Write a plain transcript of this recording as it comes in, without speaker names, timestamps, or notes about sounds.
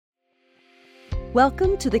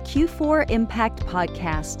Welcome to the Q4 Impact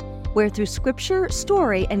Podcast, where through scripture,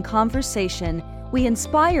 story, and conversation, we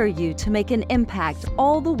inspire you to make an impact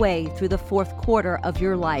all the way through the fourth quarter of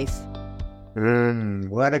your life.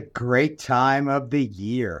 What a great time of the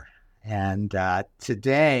year. And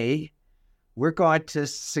today, we're going to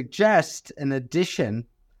suggest an addition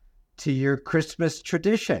to your Christmas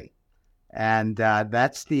tradition. And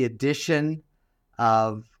that's the addition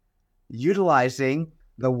of utilizing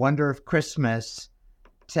the wonder of Christmas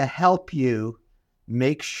to help you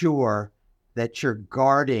make sure that you're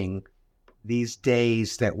guarding these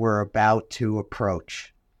days that we're about to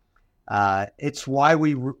approach. It's why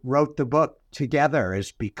we wrote the book together,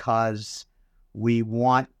 is because we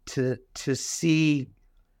want to see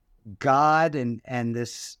God and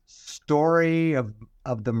this story of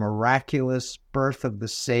the miraculous birth of the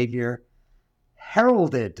Savior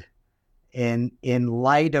heralded in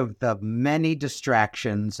light of the many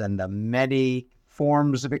distractions and the many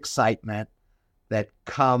forms of excitement that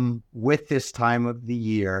come with this time of the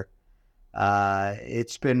year.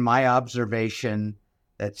 It's been my observation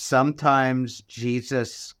that sometimes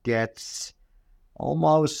Jesus gets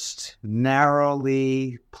almost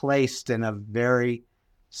narrowly placed in a very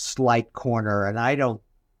slight corner, and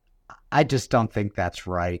I just don't think that's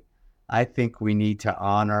right. I think we need to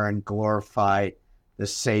honor and glorify the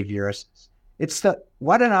Savior.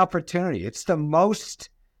 What an opportunity.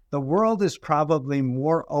 The world is probably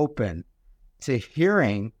more open to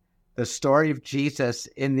hearing the story of Jesus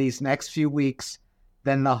in these next few weeks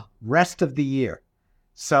than the rest of the year.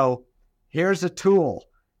 So here's a tool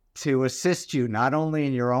to assist you not only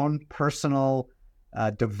in your own personal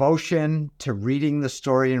devotion to reading the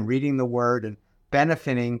story and reading the word and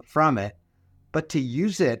benefiting from it, but to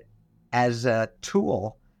use it as a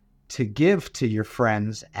tool to give to your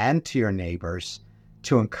friends and to your neighbors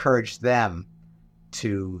to encourage them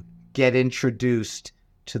to get introduced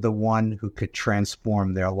to the one who could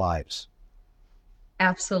transform their lives.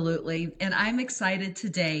 Absolutely. And I'm excited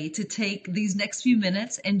today to take these next few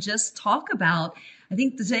minutes and just talk about, I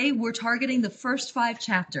think today we're targeting the first 5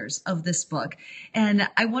 chapters of this book. And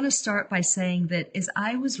I want to start by saying that as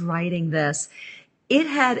I was writing this, it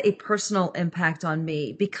had a personal impact on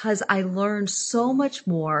me because I learned so much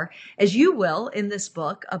more, as you will in this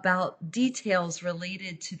book, about details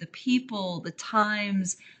related to the people, the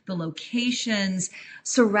times, the locations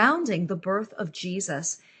surrounding the birth of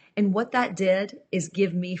Jesus. And what that did is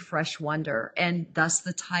give me fresh wonder, and thus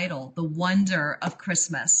the title, The Wonder of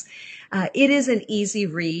Christmas. It is an easy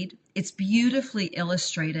read. It's beautifully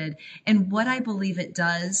illustrated. And what I believe it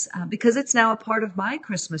does, because it's now a part of my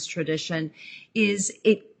Christmas tradition, is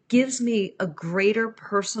it gives me a greater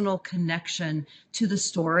personal connection to the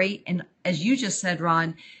story. And as you just said,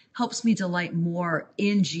 Ron, helps me delight more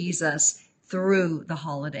in Jesus through the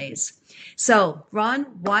holidays. So, Ron,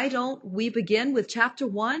 why don't we begin with chapter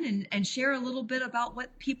 1 and share a little bit about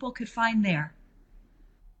what people could find there?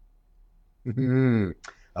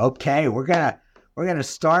 Okay, we're gonna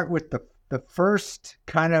start with the first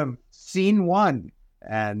kind of scene 1,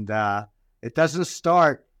 and it doesn't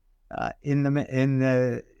start in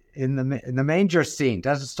the manger scene. It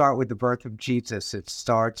doesn't start with the birth of Jesus. It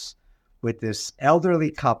starts with this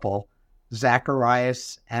elderly couple,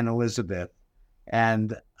 Zacharias and Elizabeth,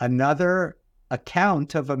 and another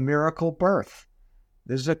account of a miracle birth.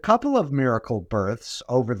 There's a couple of miracle births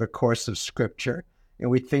over the course of Scripture, and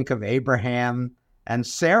we think of Abraham and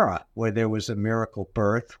Sarah, where there was a miracle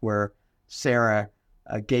birth, where Sarah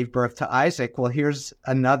gave birth to Isaac. Well, here's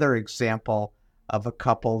another example of a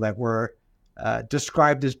couple that were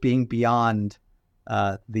described as being beyond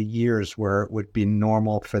the years where it would be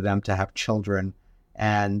normal for them to have children,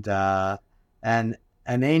 and an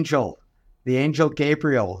angel, the angel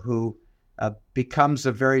Gabriel, who becomes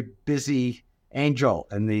a very busy angel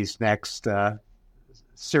in these next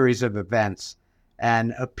series of events,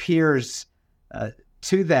 and appears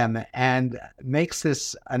to them and makes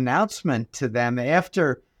this announcement to them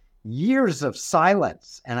after years of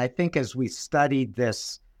silence. And I think as we studied the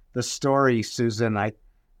story, Susan,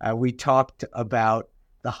 we talked about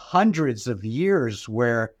the hundreds of years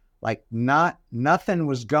where nothing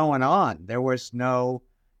was going on. There was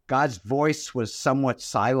God's voice was somewhat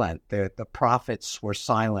silent. The prophets were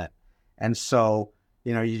silent. And so,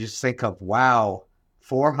 you just think of, wow,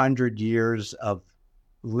 400 years of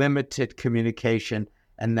limited communication,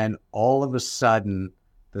 and then all of a sudden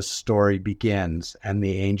the story begins and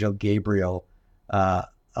the angel Gabriel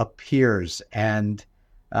appears, and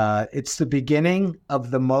it's the beginning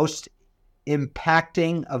of the most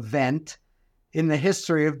impacting event in the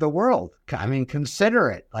history of the world. I mean,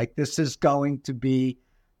 consider it. This is going to be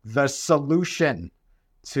the solution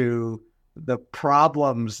to the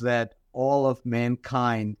problems that all of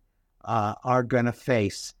mankind are going to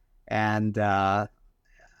face. And I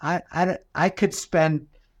could spend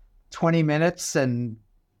 20 minutes and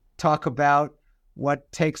talk about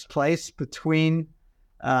what takes place between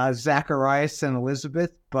Zacharias and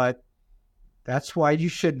Elizabeth, but that's why you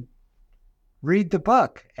should read the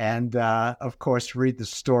book and, of course, read the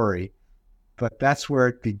story. But that's where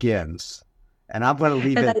it begins. And I'm going to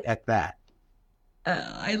leave it at that.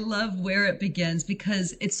 I love where it begins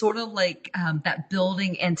because it's sort of like that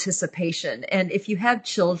building anticipation. And if you have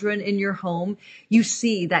children in your home, you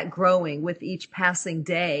see that growing with each passing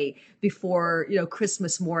day before,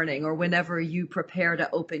 Christmas morning or whenever you prepare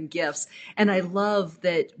to open gifts. And I love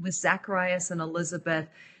that with Zacharias and Elizabeth,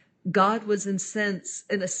 God was in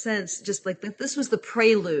a sense, just like that. This was the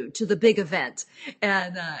prelude to the big event.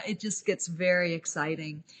 And it just gets very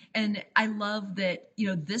exciting. And I love that,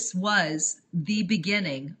 this was the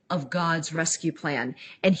beginning of God's rescue plan.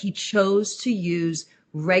 And he chose to use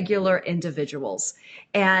regular individuals.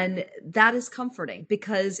 And that is comforting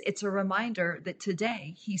because it's a reminder that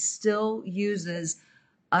today he still uses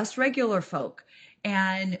us regular folk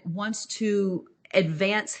and wants to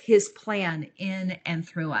advance his plan in and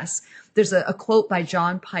through us. There's a quote by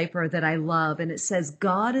John Piper that I love, and it says,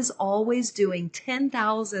 God is always doing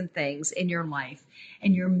 10,000 things in your life,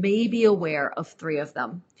 and you're maybe aware of 3 of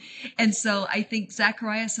them. And so I think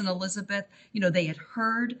Zacharias and Elizabeth, they had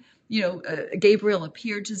heard, Gabriel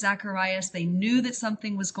appeared to Zacharias. They knew that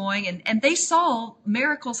something was going, and they saw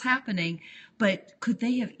miracles happening, but could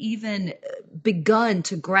they have even begun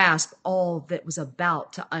to grasp all that was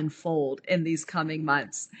about to unfold in these coming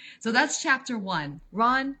months? So that's chapter 1.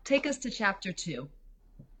 Ron, take us to chapter 2.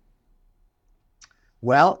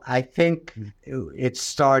 Well, I think it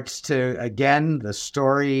starts to, again, the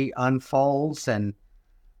story unfolds. And,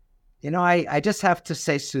 I just have to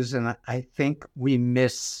say, Susan, I think we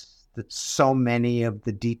miss so many of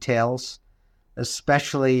the details,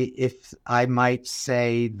 especially if I might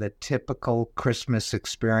say the typical Christmas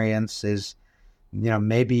experience is,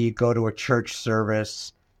 maybe you go to a church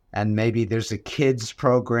service and maybe there's a kids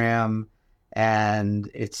program and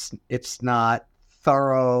it's not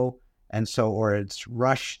thorough. And so, or it's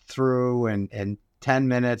rushed through and 10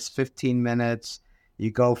 minutes, 15 minutes, you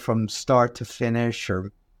go from start to finish,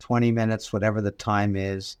 or 20 minutes, whatever the time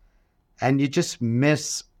is. And you just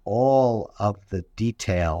miss all of the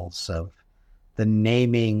details of the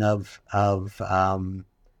naming of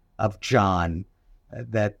John,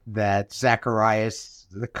 that Zacharias,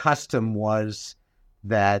 the custom was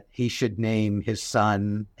that he should name his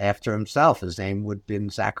son after himself. His name would have been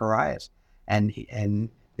Zacharias. And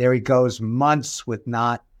there he goes months with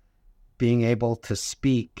not being able to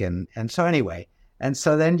speak. And so anyway, and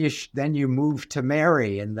so then you move to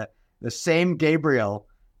Mary, and the same Gabriel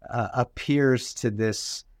appears to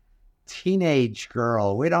this teenage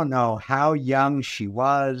girl. We don't know how young she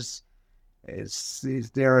was.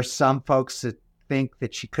 There are some folks that think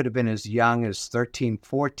that she could have been as young as 13,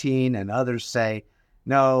 14, and others say,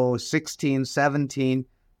 no, 16, 17,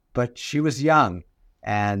 but she was young,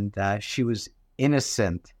 and she was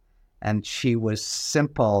innocent, and she was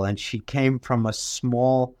simple, and she came from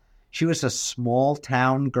she was a small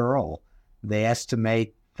town girl. They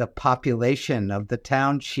estimate the population of the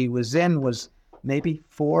town she was in was maybe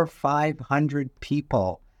 400 or 500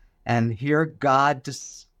 people. And here God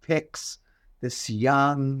depicts this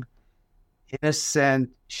young, innocent,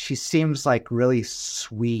 she seems like really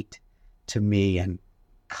sweet to me, and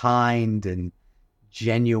kind and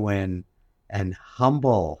genuine and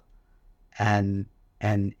humble and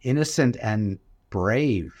innocent and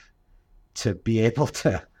brave, to be able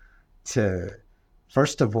to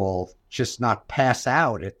first of all just not pass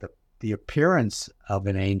out at the appearance of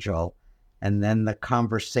an angel, and then the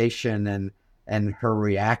conversation and her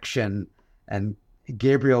reaction. And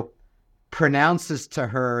Gabriel pronounces to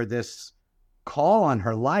her this call on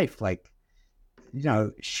her life, like,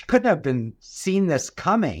 she couldn't have been seen this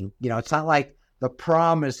coming. It's not like the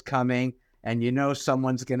prom is coming and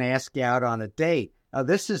someone's going to ask you out on a date. Now,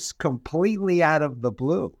 this is completely out of the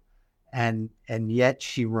blue. And yet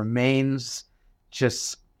she remains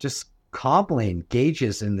just calmly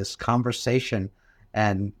engages in this conversation,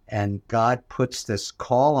 and God puts this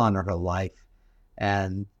call on her life.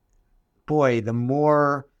 And boy, the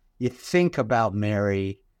more you think about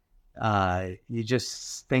Mary, you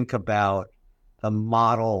just think about the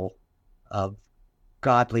model of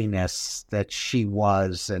godliness that she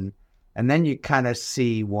was, and then you kind of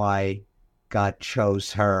see why God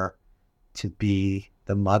chose her to be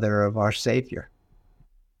the mother of our Savior.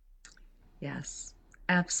 Yes,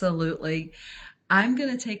 absolutely. I'm going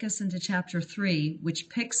to take us into chapter 3, which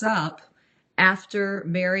picks up after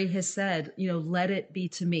Mary has said, let it be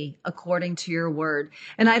to me according to your word.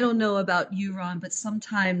 And I don't know about you, Ron, but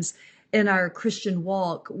sometimes in our Christian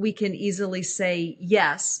walk, we can easily say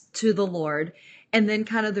yes to the Lord. And then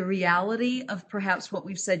kind of the reality of perhaps what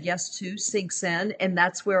we've said yes to sinks in. And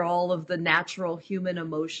that's where all of the natural human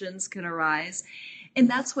emotions can arise. And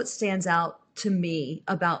that's what stands out to me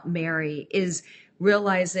about Mary is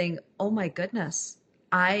realizing, oh my goodness,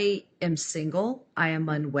 I am single. I am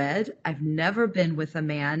unwed. I've never been with a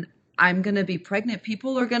man. I'm going to be pregnant.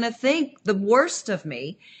 People are going to think the worst of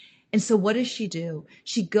me. And so what does she do?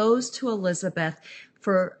 She goes to Elizabeth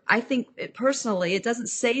for, I think personally, it doesn't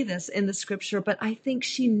say this in the scripture, but I think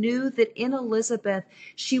she knew that in Elizabeth,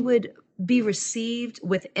 she would be received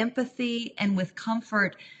with empathy and with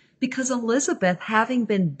comfort because Elizabeth, having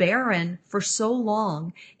been barren for so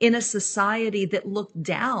long in a society that looked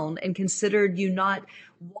down and considered you not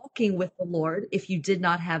walking with the Lord if you did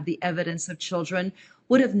not have the evidence of children,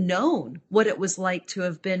 would have known what it was like to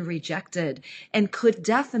have been rejected and could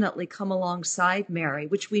definitely come alongside Mary,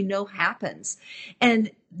 which we know happens.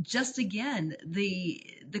 And just again, the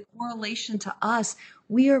correlation to us,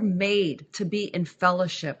 we are made to be in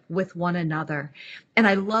fellowship with one another. And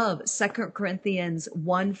I love 2 Corinthians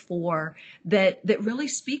 1:4 that really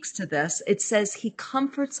speaks to this. It says he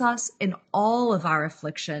comforts us in all of our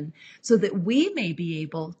affliction so that we may be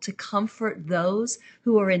able to comfort those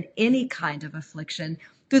who are in any kind of affliction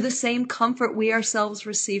through the same comfort we ourselves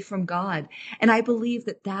receive from God. And I believe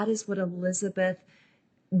that that is what Elizabeth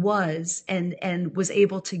was and was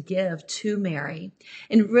able to give to Mary.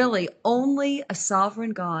 And really, only a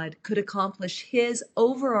sovereign God could accomplish his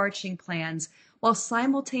overarching plans while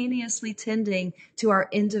simultaneously tending to our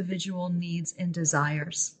individual needs and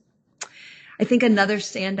desires. I think another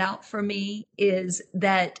standout for me is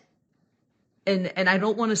that, and I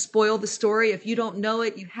don't want to spoil the story. If you don't know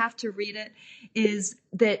it, you have to read it, is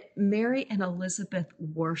that Mary and Elizabeth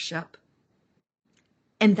worship.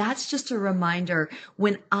 And that's just a reminder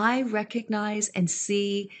when I recognize and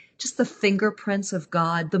see just the fingerprints of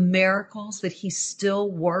God, the miracles that he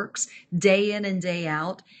still works day in and day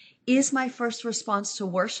out, is my first response to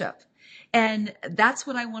worship. And that's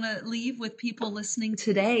what I want to leave with people listening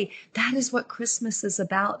today. That is what Christmas is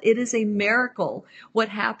about. It is a miracle what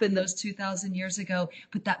happened those 2,000 years ago,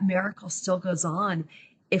 but that miracle still goes on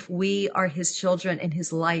if we are his children and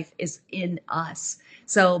his life is in us.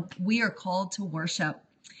 So we are called to worship.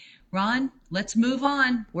 Ron, let's move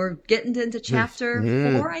on. We're getting into chapter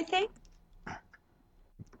 4, I think.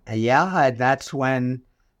 Yeah, that's when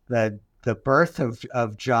the birth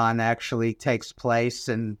of John actually takes place,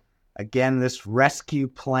 and again, this rescue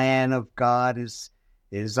plan of God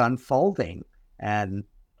is unfolding. And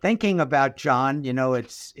thinking about John,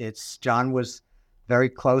 it's John was very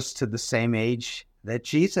close to the same age that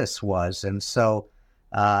Jesus was, and so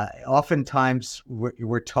oftentimes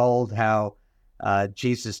we're told how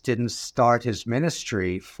Jesus didn't start his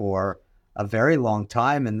ministry for a very long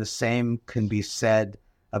time, and the same can be said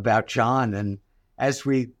about John. And as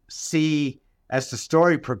we see, as the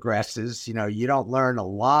story progresses, you don't learn a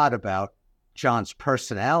lot about John's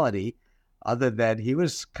personality other than he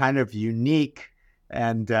was kind of unique.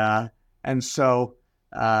 And so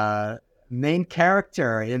main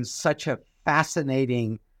character in such a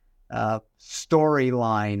fascinating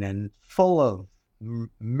storyline and full of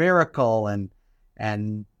miracle and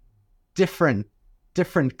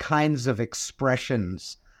different kinds of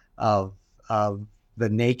expressions of the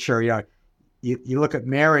nature. You look at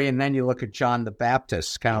Mary and then you look at John the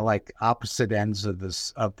Baptist, kind of like opposite ends of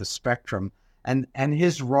the spectrum, and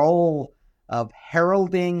his role of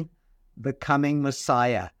heralding the coming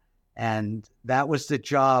Messiah, and that was the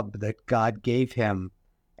job that God gave him,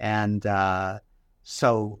 and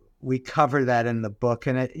so we cover that in the book,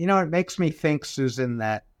 and it makes me think, Susan,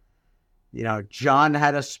 that John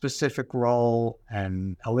had a specific role,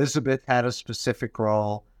 and Elizabeth had a specific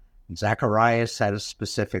role, and Zacharias had a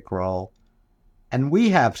specific role. And we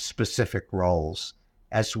have specific roles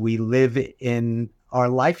as we live in our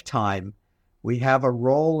lifetime. We have a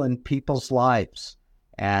role in people's lives.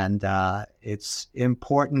 And it's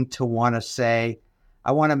important to want to say,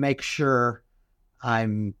 I want to make sure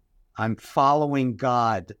I'm following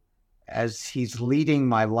God as he's leading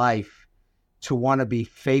my life, to want to be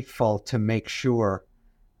faithful to make sure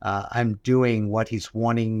I'm doing what he's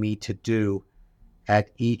wanting me to do at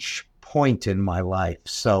each point in my life.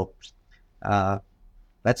 So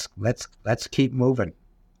let's keep moving.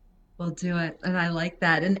 We'll do it. And I like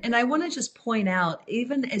that. And I want to just point out,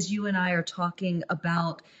 even as you and I are talking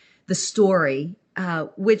about the story,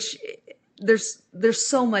 which there's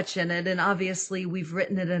so much in it, and obviously we've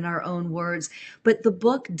written it in our own words, but the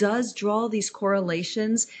book does draw these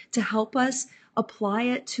correlations to help us apply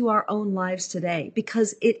it to our own lives today,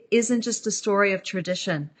 because it isn't just a story of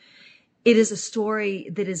tradition. It is a story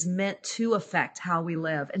that is meant to affect how we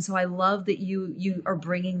live. And so I love that you are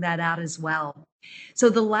bringing that out as well. So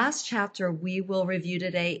the last chapter we will review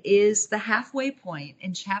today is the halfway point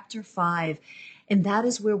in chapter 5. And that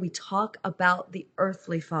is where we talk about the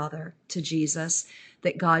earthly father to Jesus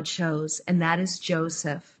that God chose, and that is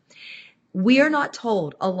Joseph. We are not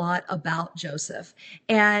told a lot about Joseph.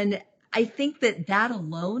 And I think that that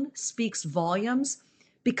alone speaks volumes,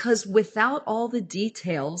 because without all the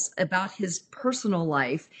details about his personal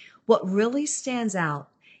life, what really stands out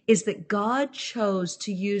is that God chose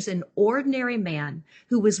to use an ordinary man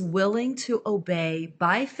who was willing to obey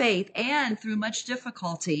by faith and through much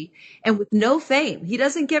difficulty and with no fame. He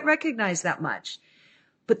doesn't get recognized that much.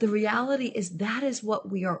 But the reality is that is what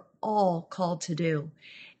we are all called to do.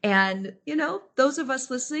 And, those of us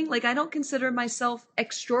listening, like, I don't consider myself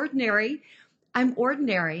extraordinary. I'm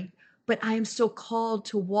ordinary, but I am still called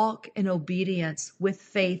to walk in obedience with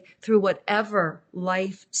faith through whatever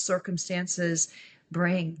life circumstances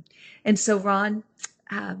bring. And so, Ron,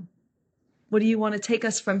 what do you want to take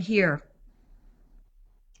us from here?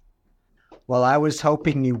 Well, I was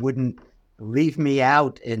hoping you wouldn't leave me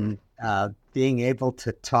out in being able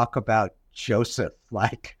to talk about Joseph.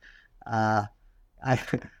 I'm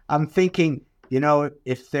thinking,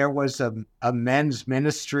 if there was a men's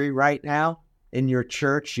ministry right now in your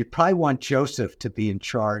church, you'd probably want Joseph to be in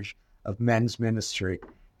charge of men's ministry.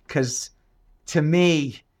 Because to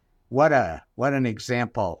me, what an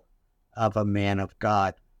example of a man of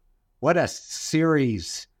God. What a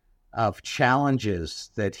series of challenges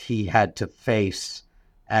that he had to face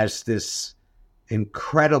as this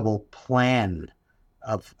incredible plan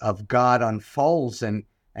of God unfolds. And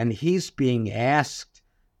he's being asked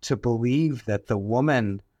to believe that the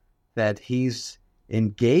woman that he's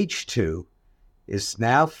engaged to is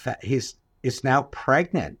now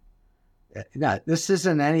pregnant. Now, this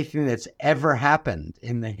isn't anything that's ever happened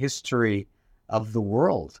in the history of the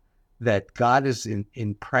world, that God is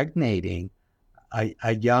impregnating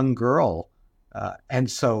a young girl. And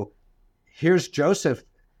so here's Joseph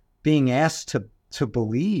being asked to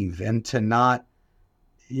believe and to not,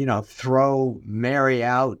 throw Mary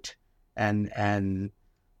out and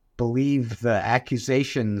believe the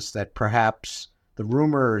accusations that perhaps the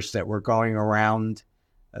rumors that were going around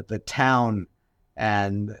the town.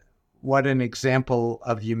 And what an example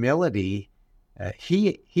of humility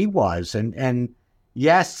he was. And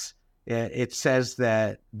yes, it says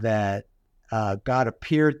that God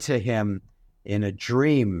appeared to him in a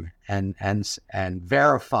dream and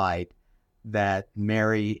verified that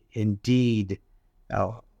Mary indeed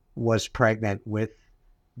was pregnant with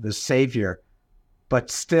the Savior. But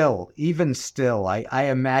still, even still, I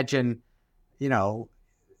imagine,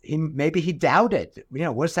 maybe he doubted,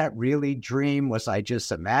 was that really dream? Was I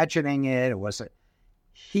just imagining it? Or was it?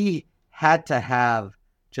 He had to have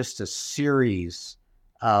just a series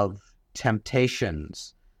of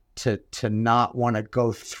temptations to not want to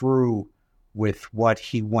go through with what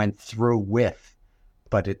he went through with.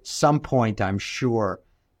 But at some point, I'm sure,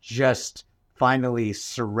 just finally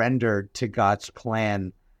surrendered to God's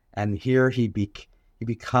plan. And here he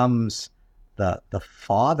becomes the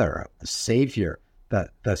father, the Savior, the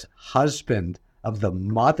husband of the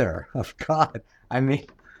mother of God. I mean,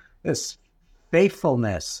 this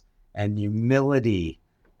faithfulness and humility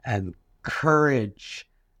and courage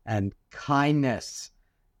and kindness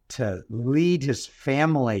to lead his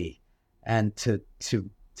family and to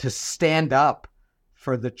stand up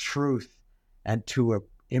for the truth and to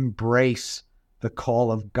embrace the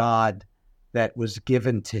call of God that was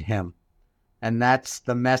given to him. And that's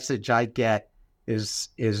the message I get is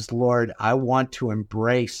Lord, I want to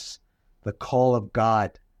embrace the call of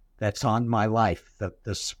God that's on my life,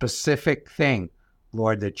 the specific thing,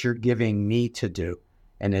 Lord, that you're giving me to do.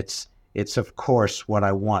 And it's of course what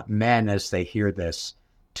I want men, as they hear this,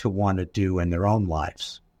 to want to do in their own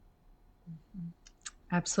lives.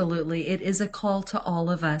 Absolutely. It is a call to all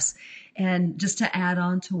of us. And just to add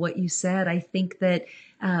on to what you said, I think that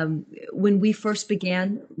when we first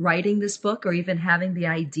began writing this book, or even having the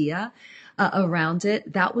idea around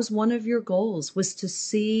it, that was one of your goals, was to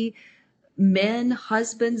see men,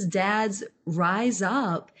 husbands, dads rise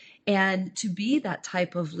up and to be that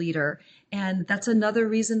type of leader. And that's another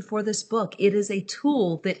reason for this book. It is a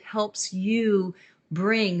tool that helps you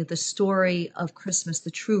bring the story of Christmas,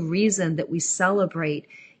 the true reason that we celebrate,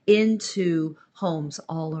 into homes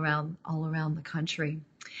all around the country.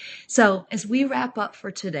 So, as we wrap up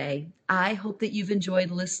for today, I hope that you've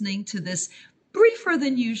enjoyed listening to this briefer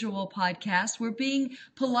than usual podcast. We're being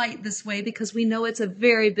polite this way because we know it's a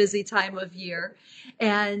very busy time of year.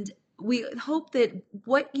 And we hope that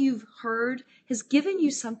what you've heard has given you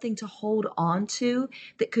something to hold on to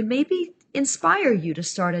that could maybe inspire you to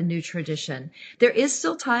start a new tradition. There is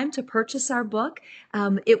still time to purchase our book.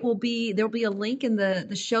 There'll be a link in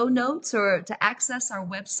the show notes or to access our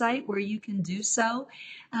website where you can do so.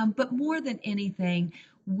 But more than anything,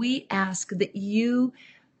 we ask that you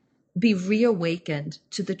be reawakened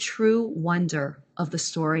to the true wonder of the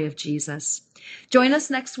story of Jesus. Join us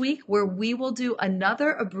next week where we will do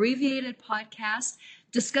another abbreviated podcast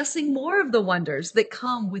discussing more of the wonders that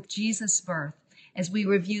come with Jesus' birth as we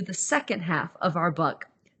review the second half of our book.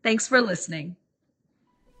 Thanks for listening.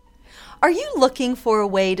 Are you looking for a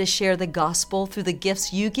way to share the gospel through the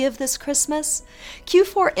gifts you give this Christmas?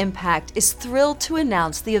 Q4 Impact is thrilled to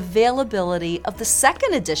announce the availability of the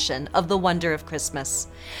second edition of The Wonder of Christmas.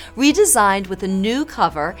 Redesigned with a new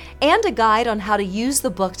cover and a guide on how to use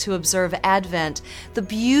the book to observe Advent, the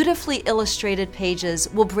beautifully illustrated pages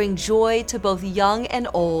will bring joy to both young and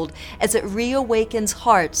old as it reawakens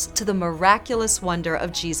hearts to the miraculous wonder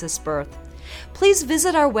of Jesus' birth. Please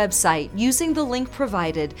visit our website using the link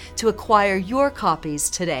provided to acquire your copies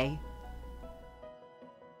today.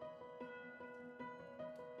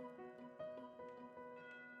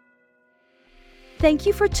 Thank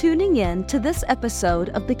you for tuning in to this episode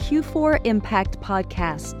of the Q4 Impact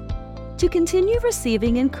Podcast. To continue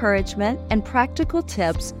receiving encouragement and practical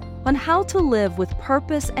tips on how to live with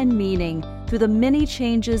purpose and meaning through the many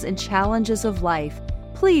changes and challenges of life,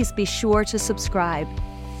 please be sure to subscribe.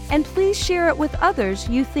 And please share it with others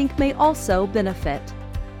you think may also benefit.